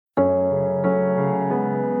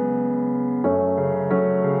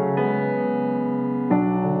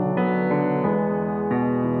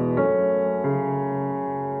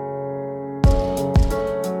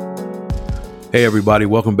Hey, everybody.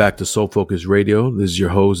 Welcome back to Soul Focus Radio. This is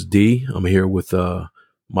your host, D. I'm here with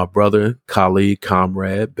my brother, colleague,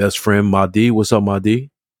 comrade, best friend, Madi. What's up,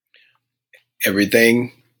 Madi?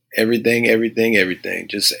 Everything.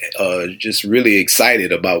 Just really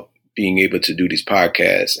excited about being able to do these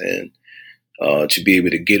podcasts and to be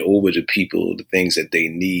able to get over to people the things that they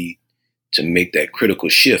need to make that critical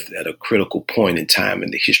shift at a critical point in time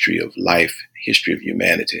in the history of life, history of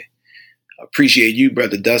humanity. I appreciate you,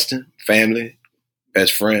 Brother Dustin, family,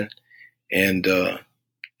 best friend, and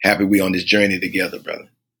happy we on this journey together, brother.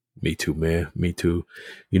 Me too, man. Me too.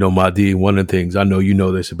 You know, Madi, one of the things, I know you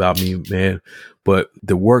know this about me, man, but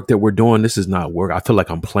the work that we're doing, this is not work. I feel like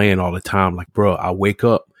I'm playing all the time. Like, bro, I wake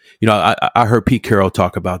up. You know, I heard Pete Carroll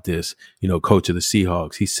talk about this, you know, coach of the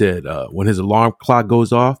Seahawks. He said when his alarm clock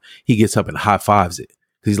goes off, he gets up and high fives it.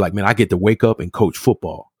 Cause he's like, man, I get to wake up and coach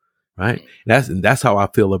football. Right. And that's how I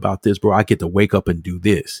feel about this, bro. I get to wake up and do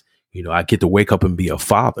this. You know, I get to wake up and be a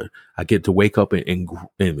father. I get to wake up and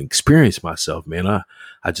experience myself, man. I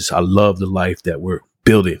love the life that we're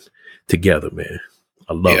building together, man.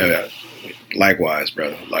 I love it. Likewise,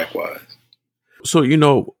 brother. Likewise. So, you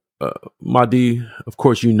know, Madi, of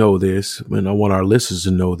course, you know this, and I want our listeners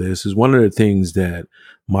to know this, is one of the things that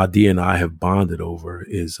Madi and I have bonded over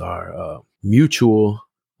is our mutual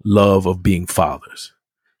love of being fathers.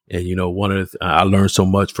 And, you know, I learned so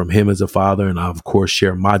much from him as a father, and I, of course,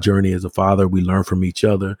 share my journey as a father. We learn from each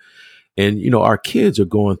other. And, you know, our kids are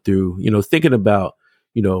going through, you know, thinking about,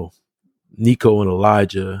 you know, Nico and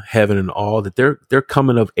Elijah, heaven and all, that they're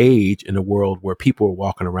coming of age in a world where people are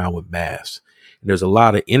walking around with masks. And there's a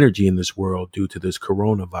lot of energy in this world due to this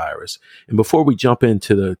coronavirus. And before we jump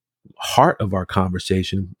into the heart of our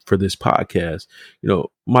conversation for this podcast, you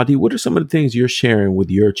know, Madi, what are some of the things you're sharing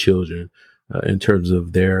with your children in terms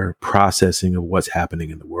of their processing of what's happening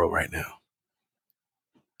in the world right now?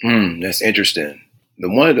 That's interesting.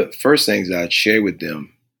 One of the first things I'd share with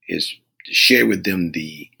them is to share with them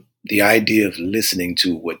the idea of listening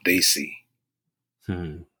to what they see.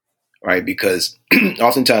 Right? Because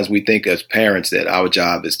oftentimes we think as parents that our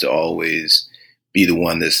job is to always be the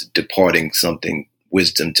one that's departing something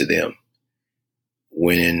wisdom to them.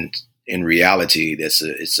 When in reality,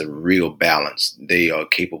 it's a real balance. They are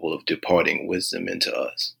capable of departing wisdom into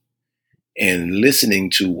us and listening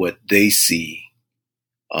to what they see,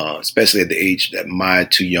 especially at the age that my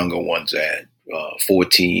two younger ones are at,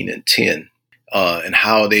 14 and 10, and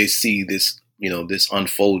how they see this, you know, this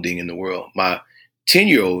unfolding in the world. My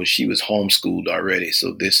 10-year-old, she was homeschooled already,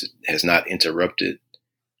 so this has not interrupted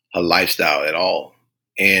her lifestyle at all.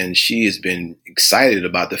 And she has been excited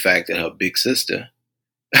about the fact that her big sister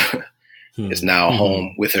is now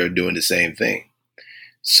home with her doing the same thing.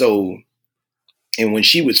 So, and when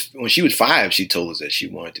she was 5, she told us that she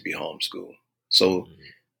wanted to be homeschooled. So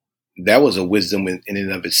that was a wisdom in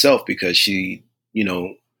and of itself, because she, you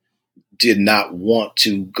know, did not want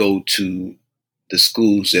to go to the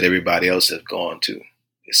schools that everybody else has gone to.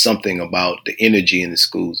 It's something about the energy in the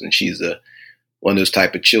schools, and she's one of those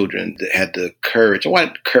type of children that had the courage.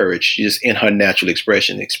 What courage? She just, in her natural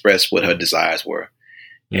expression, expressed what her desires were.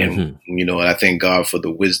 And, you know, and I thank God for the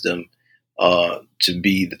wisdom to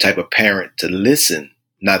be the type of parent to listen,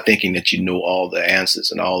 not thinking that you know all the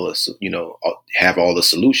answers and all the, you know, have all the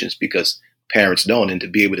solutions, because parents don't. And to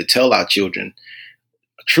be able to tell our children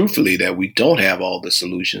truthfully that we don't have all the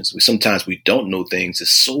solutions. Sometimes we don't know things. It's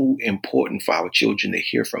so important for our children to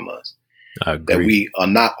hear from us. I agree. That we are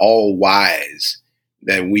not all wise,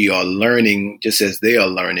 that we are learning just as they are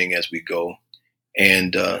learning as we go.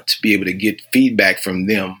 And to be able to get feedback from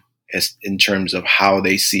them as in terms of how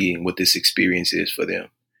they see and what this experience is for them.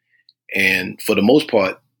 And for the most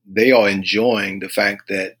part, they are enjoying the fact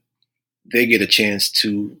that they get a chance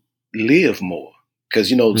to live more.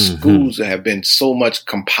 Because, you know, schools have been so much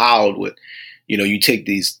compiled with, you know, you take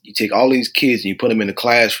all these kids and you put them in a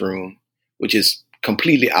classroom, which is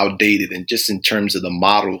completely outdated, and just in terms of the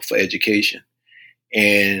model for education.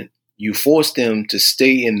 And you force them to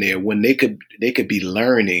stay in there when they could be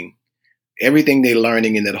learning everything they're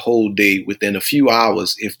learning in that whole day within a few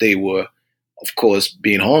hours, if they were, of course,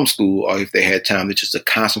 being homeschooled, or if they had time to just to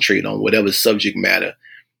concentrate on whatever subject matter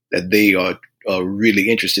that they are really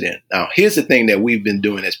interested in. Now, here's the thing that we've been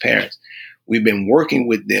doing as parents. We've been working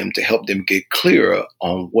with them to help them get clearer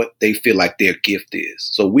on what they feel like their gift is.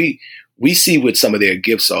 So we see what some of their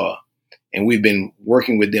gifts are, and we've been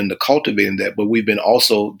working with them to cultivate that. But we've been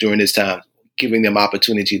also, during this time, giving them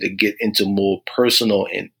opportunity to get into more personal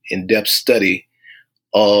and in-depth study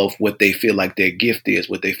of what they feel like their gift is,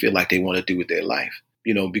 what they feel like they want to do with their life.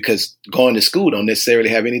 You know, because going to school don't necessarily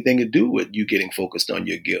have anything to do with you getting focused on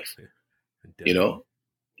your gift. You know,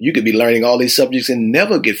 You could be learning all these subjects and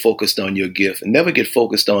never get focused on your gift and never get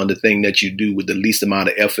focused on the thing that you do with the least amount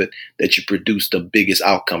of effort that you produce the biggest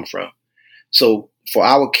outcome from. So for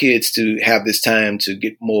our kids to have this time to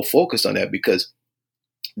get more focused on that, because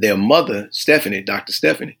their mother, Stephanie, Dr.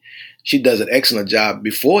 Stephanie, she does an excellent job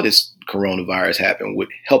before this coronavirus happened with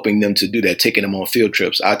helping them to do that, taking them on field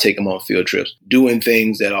trips. I take them on field trips, doing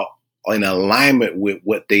things that are in alignment with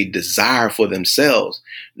what they desire for themselves,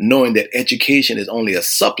 knowing that education is only a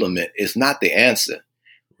supplement, it's not the answer.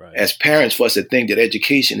 Right. As parents, for us to think that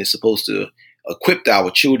education is supposed to equip our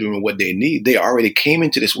children with what they need, they already came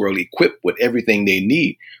into this world equipped with everything they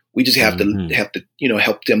need. We just have to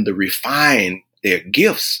help them to refine their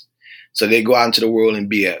gifts so they go out into the world and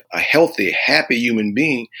be a healthy, happy human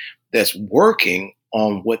being that's working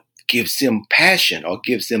on what gives them passion or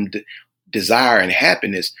gives them desire and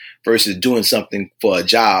happiness versus doing something for a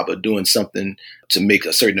job or doing something to make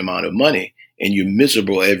a certain amount of money and you're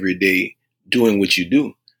miserable every day doing what you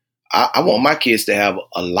do. I want my kids to have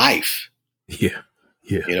a life. Yeah.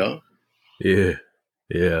 Yeah. You know? Yeah.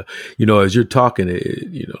 Yeah. As you're talking,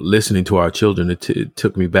 listening to our children, it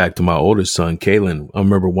took me back to my oldest son, Kalen. I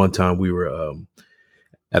remember one time we were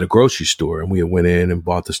at a grocery store and we had went in and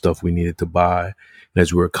bought the stuff we needed to buy. And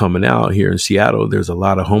as we were coming out here in Seattle, there's a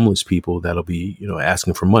lot of homeless people that'll be,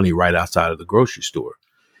 asking for money right outside of the grocery store.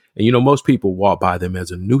 And, most people walk by them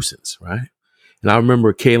as a nuisance, right? And I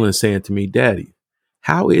remember Kalen saying to me, Daddy,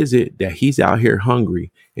 how is it that he's out here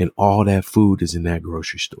hungry and all that food is in that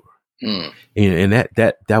grocery store? And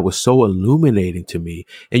that was so illuminating to me.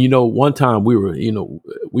 And, one time we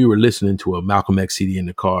were listening to a Malcolm X CD in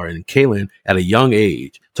the car, and Kalen at a young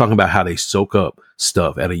age talking about how they soak up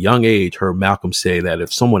stuff. At a young age, heard Malcolm say that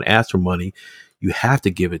if someone asks for money, you have to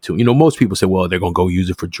give it to them. Most people say, well, they're going to go use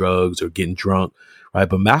it for drugs or getting drunk. Right.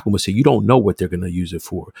 But Malcolm would say, you don't know what they're going to use it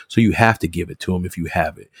for. So you have to give it to them if you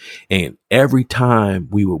have it. And every time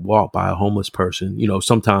we would walk by a homeless person,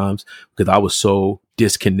 sometimes because I was so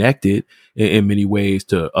disconnected in many ways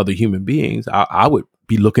to other human beings, I would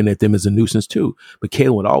be looking at them as a nuisance too. But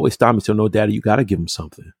Kayla would always stop me and say, no, Daddy, you got to give them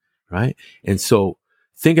something. Right. And so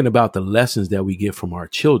thinking about the lessons that we get from our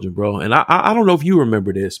children, bro. And I don't know if you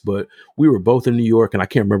remember this, but we were both in New York and I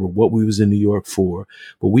can't remember what we was in New York for,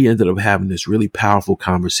 but we ended up having this really powerful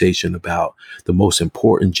conversation about the most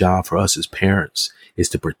important job for us as parents is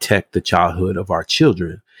to protect the childhood of our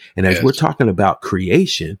children. And as we're talking about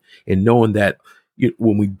creation and knowing that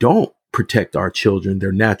when we don't protect our children,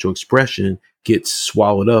 their natural expression gets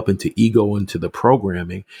swallowed up into ego, into the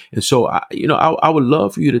programming. And so, I would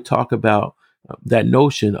love for you to talk about that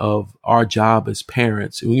notion of our job as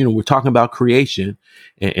parents. We're talking about creation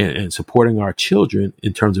and supporting our children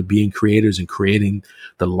in terms of being creators and creating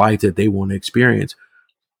the life that they want to experience.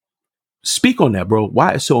 Speak on that, bro.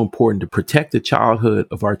 Why it's so important to protect the childhood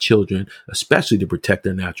of our children, especially to protect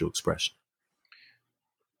their natural expression.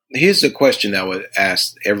 Here's the question I would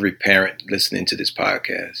ask every parent listening to this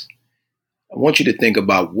podcast. I want you to think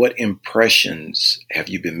about what impressions have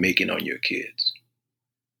you been making on your kids?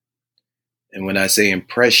 And when I say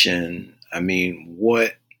impression, I mean,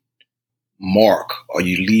 what mark are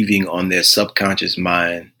you leaving on their subconscious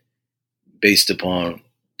mind based upon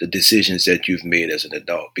the decisions that you've made as an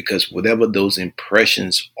adult? Because whatever those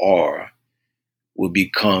impressions are will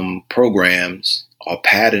become programs or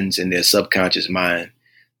patterns in their subconscious mind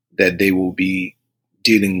that they will be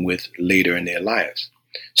dealing with later in their lives.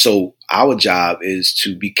 So our job is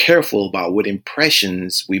to be careful about what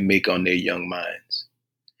impressions we make on their young minds,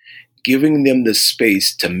 giving them the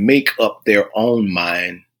space to make up their own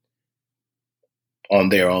mind on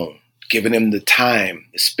their own, giving them the time,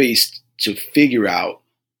 the space to figure out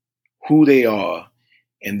who they are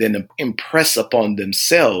and then impress upon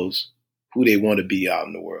themselves who they want to be out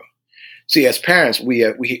in the world. See, as parents,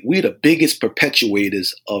 we're the biggest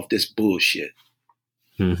perpetuators of this bullshit.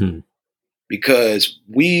 Mm-hmm. Because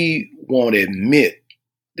we won't admit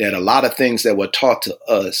that a lot of things that were taught to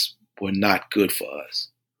us were not good for us.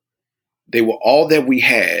 They were all that we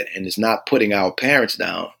had, and it's not putting our parents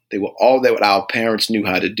down. They were all that our parents knew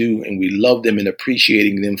how to do, and we loved them and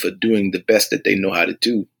appreciating them for doing the best that they knew how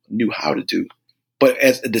to do. But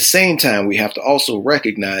at the same time, we have to also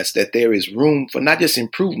recognize that there is room for not just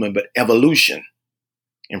improvement, but evolution,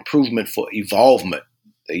 improvement for evolvement,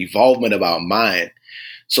 the evolvement of our mind.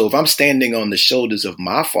 So if I'm standing on the shoulders of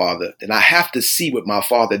my father, then I have to see what my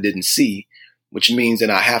father didn't see, which means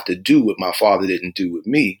that I have to do what my father didn't do with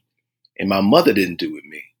me and my mother didn't do with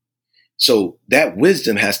me. So that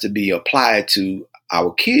wisdom has to be applied to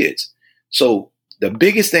our kids. So the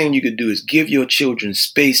biggest thing you could do is give your children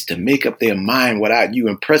space to make up their mind without you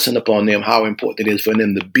impressing upon them how important it is for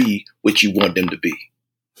them to be what you want them to be.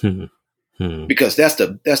 Hmm. Hmm. Because that's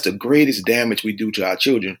the greatest damage we do to our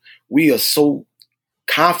children. We are so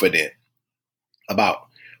confident about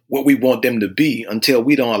what we want them to be until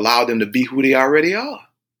we don't allow them to be who they already are.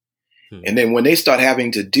 Hmm. And then when they start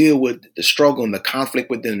having to deal with the struggle and the conflict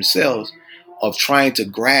with themselves of trying to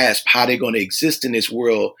grasp how they're going to exist in this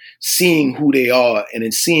world, seeing who they are and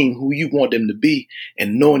then seeing who you want them to be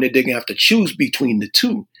and knowing that they're going to have to choose between the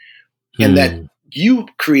two, and that you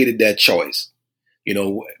created that choice,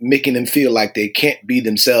 making them feel like they can't be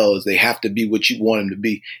themselves. They have to be what you want them to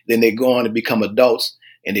be. Then they go on to become adults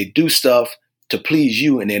and they do stuff to please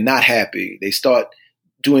you and they're not happy. They start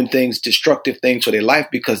doing things, destructive things for their life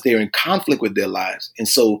because they're in conflict with their lives. And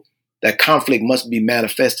so that conflict must be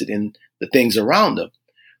manifested in the things around them,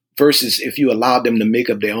 versus if you allow them to make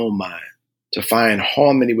up their own mind, to find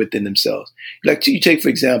harmony within themselves. Like you take, for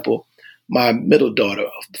example, my middle daughter,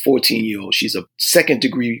 the 14-year-old, she's a 2nd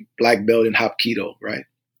degree black belt in Hapkido, right?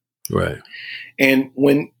 Right. And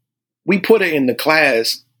when we put her in the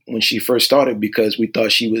class when she first started, because we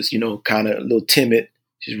thought she was, kind of a little timid,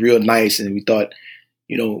 she's real nice, and we thought,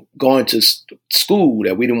 going to school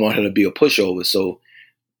that we didn't want her to be a pushover. So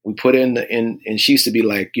we put her in, and she used to be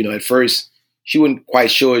like, at first she wasn't quite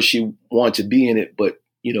sure she wanted to be in it, but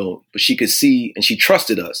she could see and she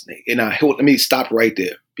trusted us. And let me stop right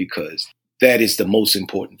there, because that is the most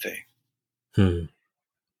important thing. Hmm.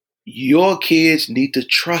 Your kids need to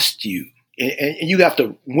trust you, and you have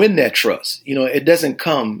to win that trust. It doesn't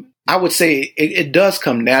come, I would say it does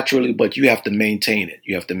come naturally, but you have to maintain it.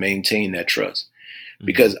 You have to maintain that trust.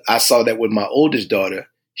 Because I saw that with my oldest daughter,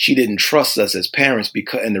 she didn't trust us as parents,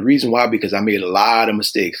 and the reason why, because I made a lot of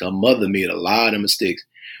mistakes. Her mother made a lot of mistakes.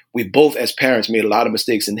 We both as parents made a lot of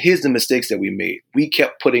mistakes. And here's the mistakes that we made. We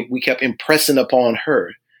kept impressing upon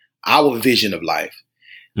her our vision of life.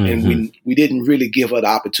 Mm-hmm. And we didn't really give her the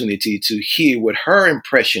opportunity to hear what her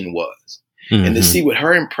impression was, and to see what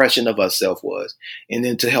her impression of herself was, and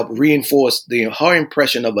then to help reinforce her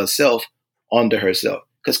impression of herself onto herself.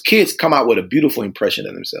 Because kids come out with a beautiful impression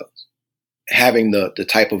of themselves. Having the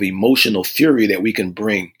type of emotional fury that we can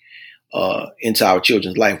bring into our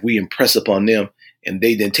children's life, we impress upon them, and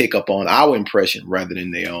they then take up on our impression rather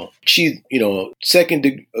than their own. She's,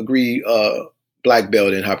 2nd degree black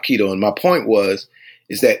belt in Hapkido. And my point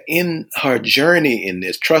is that in her journey in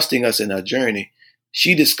this, trusting us in her journey,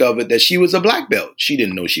 she discovered that she was a black belt. She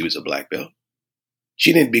didn't know she was a black belt.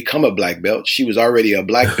 She didn't become a black belt. She was already a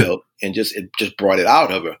black belt, and it just brought it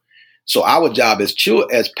out of her. So our job as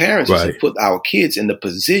parents is to put our kids in the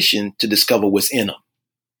position to discover what's in them.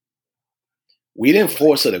 We didn't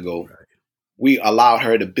force her to go. We allowed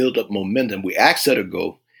her to build up momentum. We asked her to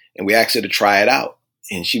go, and we asked her to try it out.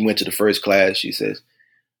 And she went to the first class. She says,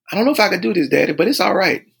 I don't know if I could do this, Daddy, but it's all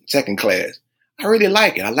right. 2nd class, I really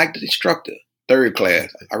like it. I like the instructor. 3rd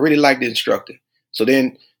class, I really like the instructor. So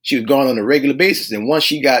then she was going on a regular basis. And once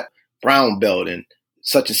she got brown belt and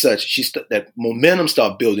such, that momentum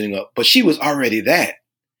started building up. But she was already that.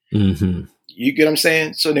 Mm-hmm. You get what I'm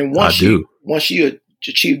saying? So then once she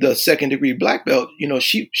achieved the 2nd degree black belt,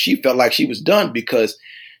 she felt like she was done, because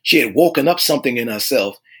she had woken up something in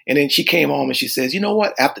herself. And then she came home and she says, you know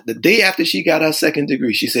what? After the day after she got her 2nd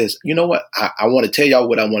degree, she says, you know what? I want to tell y'all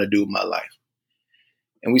what I want to do with my life.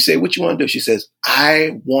 And we say, what you want to do? She says,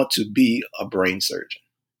 I want to be a brain surgeon.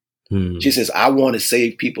 She says, I want to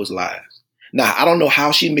save people's lives. Now, I don't know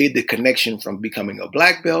how she made the connection from becoming a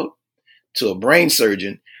black belt to a brain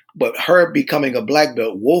surgeon, but her becoming a black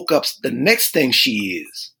belt woke up the next thing she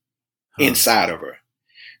is inside of her.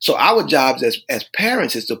 So our jobs as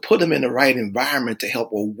parents is to put them in the right environment to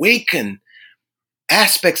help awaken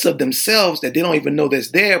aspects of themselves that they don't even know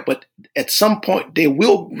that's there, but at some point they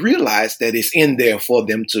will realize that it's in there for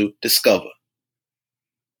them to discover.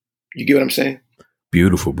 You get what I'm saying?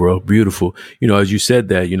 Beautiful, bro. Beautiful. As you said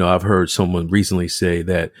that, I've heard someone recently say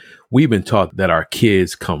that we've been taught that our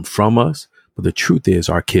kids come from us, but the truth is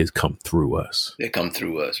our kids come through us. They come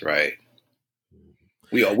through us, right?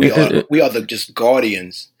 We are just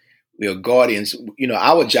guardians. We are guardians.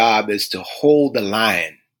 Our job is to hold the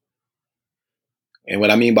line. And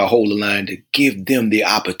what I mean by hold the line, to give them the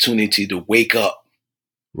opportunity to wake up.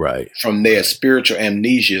 Right. From their spiritual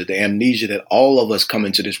amnesia, the amnesia that all of us come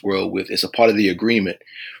into this world with. It's a part of the agreement.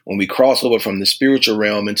 When we cross over from the spiritual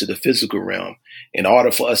realm into the physical realm, in order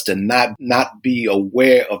for us to not be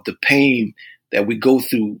aware of the pain that we go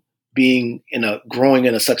through growing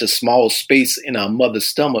in such a small space in our mother's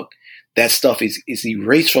stomach, that stuff is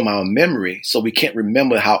erased from our memory. So we can't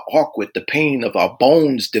remember how awkward the pain of our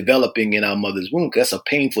bones developing in our mother's womb. 'Cause that's a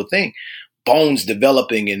painful thing. Bones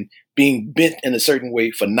developing and being bent in a certain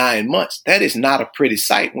way for 9 months. That is not a pretty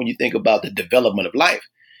sight when you think about the development of life.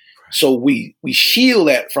 So we shield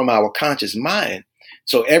that from our conscious mind.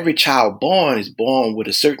 So every child born is born with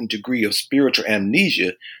a certain degree of spiritual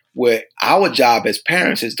amnesia, where our job as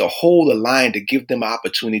parents is to hold the line to give them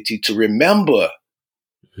opportunity to remember.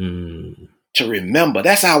 To remember.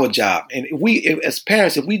 That's our job. And as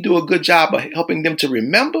parents, if we do a good job of helping them to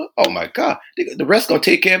remember, oh my God, the rest going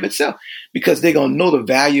to take care of itself, because they're going to know the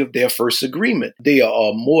value of their first agreement. They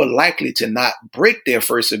are more likely to not break their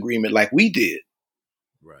first agreement like we did.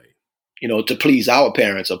 Right. To please our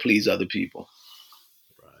parents or please other people.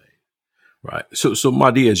 Right. So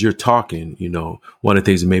Mahdi, as you're talking, one of the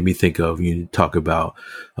things that made me think of, you talk about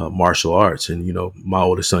martial arts, and, my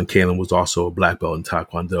oldest son, Kalen, was also a black belt in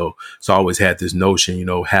Taekwondo. So I always had this notion,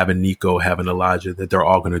 having Nico, having Elijah, that they're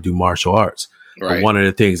all going to do martial arts. Right. But one of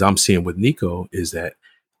the things I'm seeing with Nico is that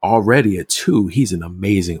already at 2, he's an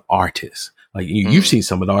amazing artist. Like you've seen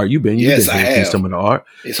some of the art. You've been seeing some of the art.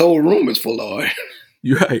 His whole room is full of art.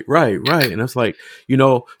 Right. And it's like,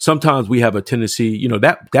 sometimes we have a tendency,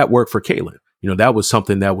 that worked for Kalen. That was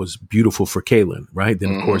something that was beautiful for Kalen, right?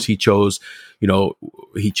 Then, of course, he chose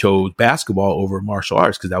basketball over martial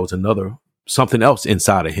arts because that was something else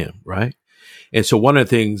inside of him, right? And so one of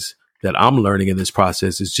the things that I'm learning in this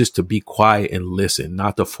process is just to be quiet and listen,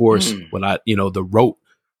 not to force the rote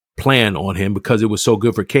plan on him because it was so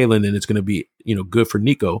good for Kalen and it's going to be, good for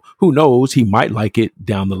Nico. Who knows? He might like it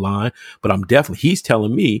down the line, but he's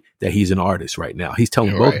telling me that he's an artist right now. He's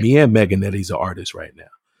telling both me and Megan that he's an artist right now.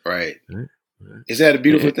 Right. Is that a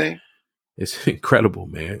beautiful thing? It's incredible,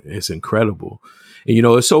 man. It's incredible. And,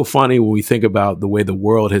 it's so funny when we think about the way the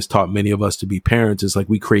world has taught many of us to be parents. It's like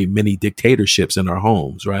we create many dictatorships in our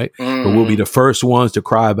homes, right? But we'll be the first ones to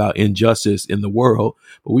cry about injustice in the world,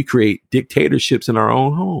 but we create dictatorships in our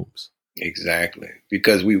own homes. Exactly.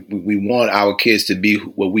 Because we want our kids to be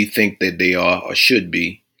what we think that they are or should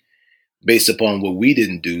be based upon what we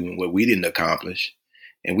didn't do and what we didn't accomplish.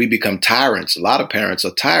 And we become tyrants. A lot of parents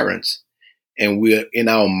are tyrants. And we're in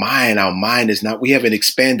our mind is not, we haven't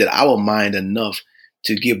expanded our mind enough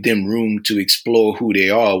to give them room to explore who they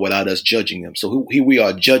are without us judging them. So here we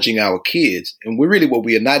are judging our kids. And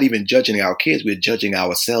we are not even judging our kids. We're judging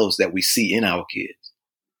ourselves that we see in our kids.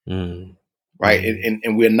 Right.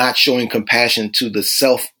 And we're not showing compassion to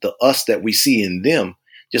the us that we see in them,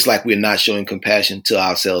 just like we're not showing compassion to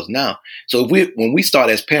ourselves now. So when we start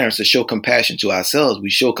as parents to show compassion to ourselves,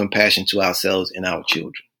 we show compassion to ourselves and our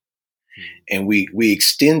children. And we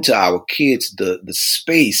extend to our kids the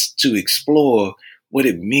space to explore what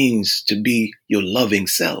it means to be your loving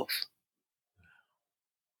self.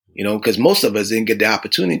 Because most of us didn't get the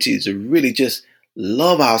opportunities to really just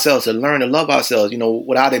love ourselves, to learn to love ourselves,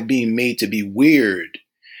 without it being made to be weird.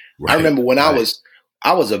 Right. I remember when I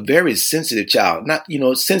was a very sensitive child, not,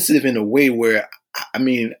 sensitive in a way where,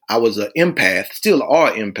 I was an empath, still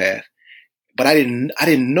are empath, but I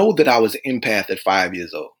didn't know that I was an empath at 5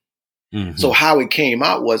 years old. So how it came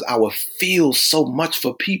out was I would feel so much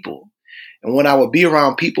for people. And when I would be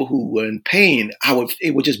around people who were in pain,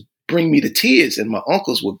 it would just bring me to tears. And my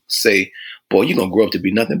uncles would say, boy, you're going to grow up to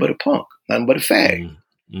be nothing but a punk, nothing but a fag.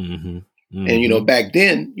 And, back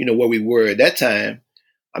then, where we were at that time,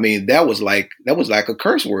 that was like a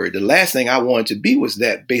curse word. The last thing I wanted to be was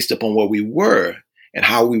that, based upon where we were and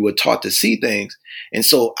how we were taught to see things. And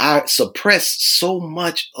so I suppressed so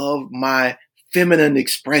much of my feminine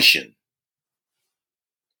expression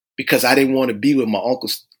because I didn't want to be what my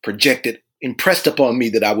uncles impressed upon me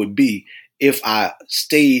that I would be if I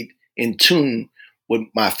stayed in tune with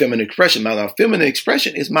my feminine expression. My feminine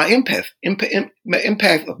expression is my empath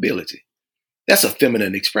ability. That's a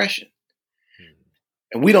feminine expression.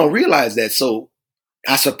 And we don't realize that. So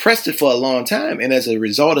I suppressed it for a long time. And as a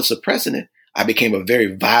result of suppressing it, I became a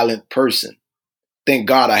very violent person. Thank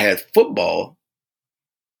God I had football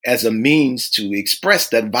as a means to express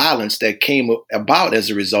that violence that came about as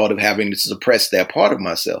a result of having to suppress that part of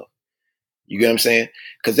myself. You get what I'm saying?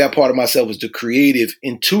 Because that part of myself was the creative,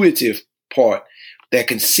 intuitive part that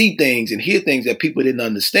can see things and hear things that people didn't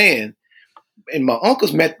understand. And my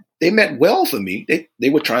uncles meant well for me. They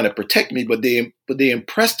were trying to protect me, but they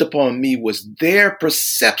impressed upon me was their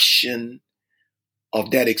perception of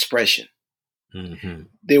that expression.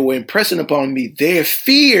 They were impressing upon me their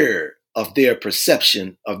fear of their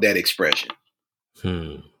perception of that expression,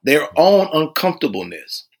 their own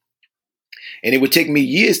uncomfortableness. And it would take me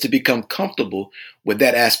years to become comfortable with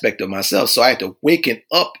that aspect of myself. So I had to waken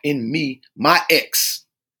up in me, my X.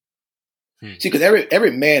 See, because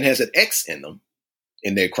every man has an X in them,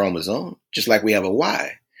 in their chromosome, just like we have a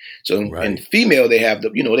Y. So in female, they have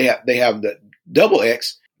the, they have the double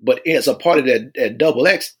X, but as a part of that double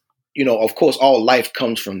X, of course, all life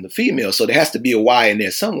comes from the female. So there has to be a Y in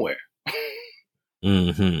there somewhere.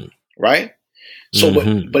 Mm-hmm. Right? So,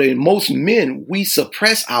 but in most men, we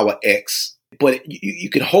suppress our X, but you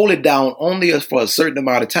can hold it down only for a certain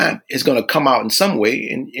amount of time. It's going to come out in some way.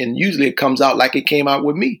 And usually it comes out like it came out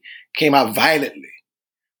with me. It came out violently.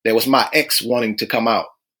 There was my X wanting to come out,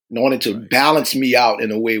 wanting to balance me out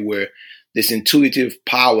in a way where this intuitive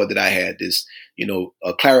power that I had, this,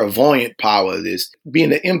 a clairvoyant power, this being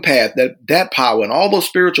the empath, that power and all those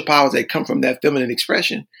spiritual powers that come from that feminine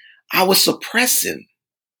expression, I was suppressing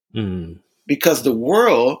because the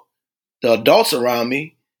world, the adults around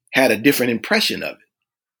me had a different impression of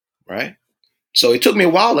it. Right. So it took me a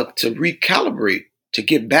while to recalibrate, to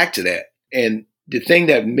get back to that. And the thing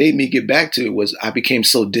that made me get back to it was I became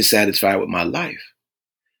so dissatisfied with my life.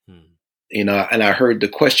 And I heard the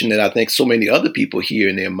question that I think so many other people hear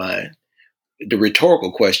in their mind. The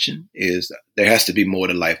rhetorical question is, there has to be more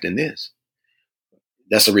to life than this.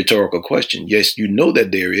 That's a rhetorical question. Yes, you know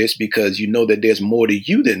that there is, because you know that there's more to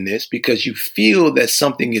you than this, because you feel that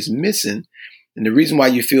something is missing. And the reason why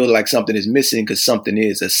you feel like something is missing, because something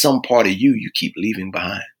is, that some part of you keep leaving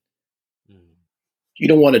behind. You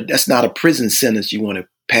don't want to, that's not a prison sentence you want to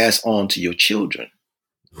pass on to your children.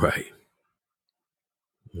 Right.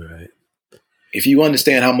 If you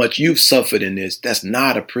understand how much you've suffered in this, that's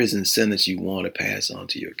not a prison sentence you want to pass on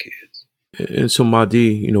to your kids. And so,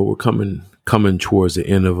 Mahdi, we're coming towards the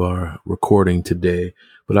end of our recording today,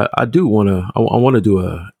 but I do want to do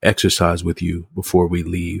a exercise with you before we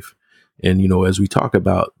leave. And, as we talk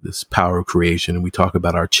about this power of creation and we talk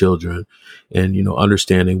about our children and,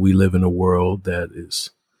 understanding we live in a world that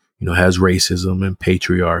is, has racism and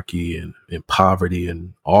patriarchy and poverty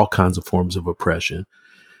and all kinds of forms of oppression.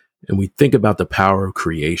 And we think about the power of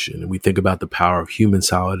creation and we think about the power of human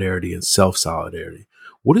solidarity and self-solidarity.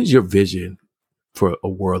 What is your vision for a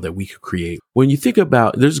world that we could create? When you think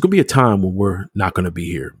about, there's going to be a time when we're not going to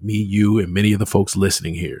be here, me, you, and many of the folks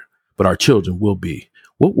listening here, but our children will be.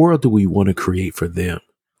 What world do we want to create for them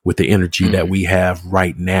with the energy that we have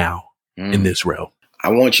right now in this realm? I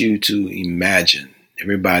want you to imagine,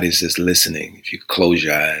 everybody's just listening, if you close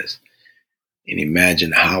your eyes and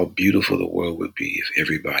imagine how beautiful the world would be if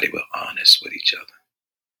everybody were honest with each other.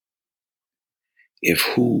 If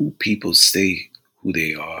who people say who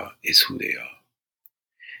they are is who they are.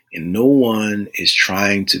 And no one is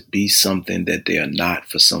trying to be something that they are not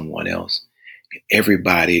for someone else.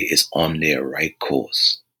 Everybody is on their right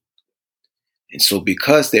course. And so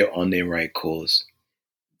because they're on their right course,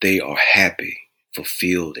 they are happy,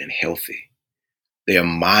 fulfilled, and healthy. Their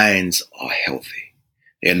minds are healthy.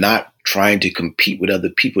 They're not trying to compete with other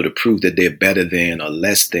people to prove that they're better than or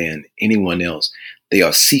less than anyone else. They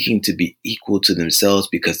are seeking to be equal to themselves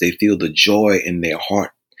because they feel the joy in their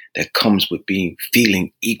heart that comes with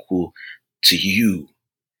feeling equal to you,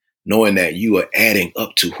 knowing that you are adding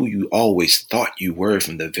up to who you always thought you were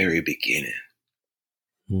from the very beginning.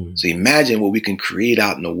 So imagine what we can create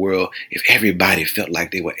out in the world if everybody felt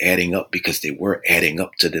like they were adding up because they were adding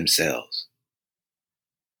up to themselves.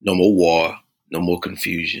 No more war, no more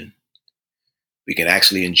confusion. We can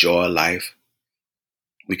actually enjoy life.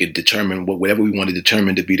 We could determine whatever we want to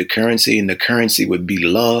determine to be the currency, and the currency would be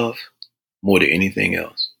love more than anything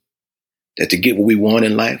else. That to get what we want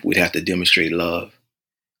in life, we'd have to demonstrate love.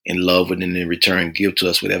 And love would in return give to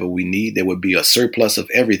us whatever we need. There would be a surplus of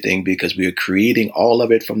everything because we are creating all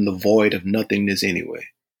of it from the void of nothingness anyway.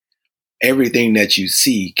 Everything that you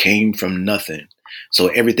see came from nothing. So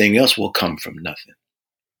everything else will come from nothing.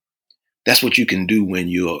 That's what you can do when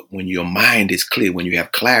your mind is clear, when you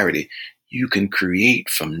have clarity. You can create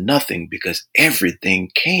from nothing because everything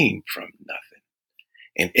came from nothing.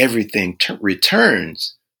 And everything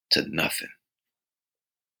returns to nothing.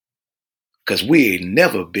 Because we ain't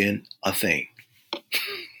never been a thing.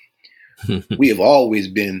 We have always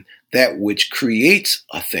been that which creates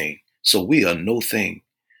a thing. So we are no thing.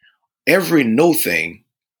 Every no thing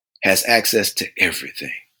has access to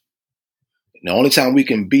everything. And the only time we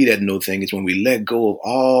can be that no thing is when we let go of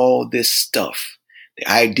all this stuff. The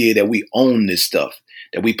idea that we own this stuff,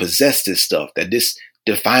 that we possess this stuff, that this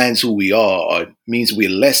defines who we are or means we're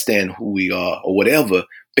less than who we are or whatever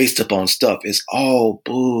based upon stuff is all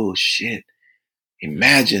bullshit.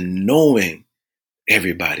 Imagine knowing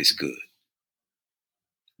everybody's good.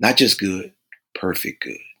 Not just good, perfect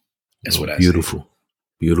good. That's what I say. Beautiful.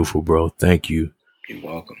 Beautiful, bro. Thank you. You're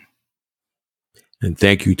welcome. And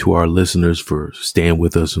thank you to our listeners for staying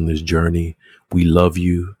with us on this journey. We love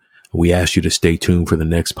you. We ask you to stay tuned for the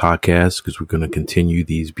next podcast because we're going to continue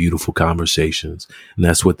these beautiful conversations. And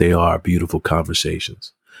that's what they are, beautiful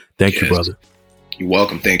conversations. Thank you, brother. You're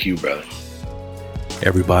welcome. Thank you, brother.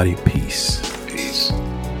 Everybody, peace. Peace.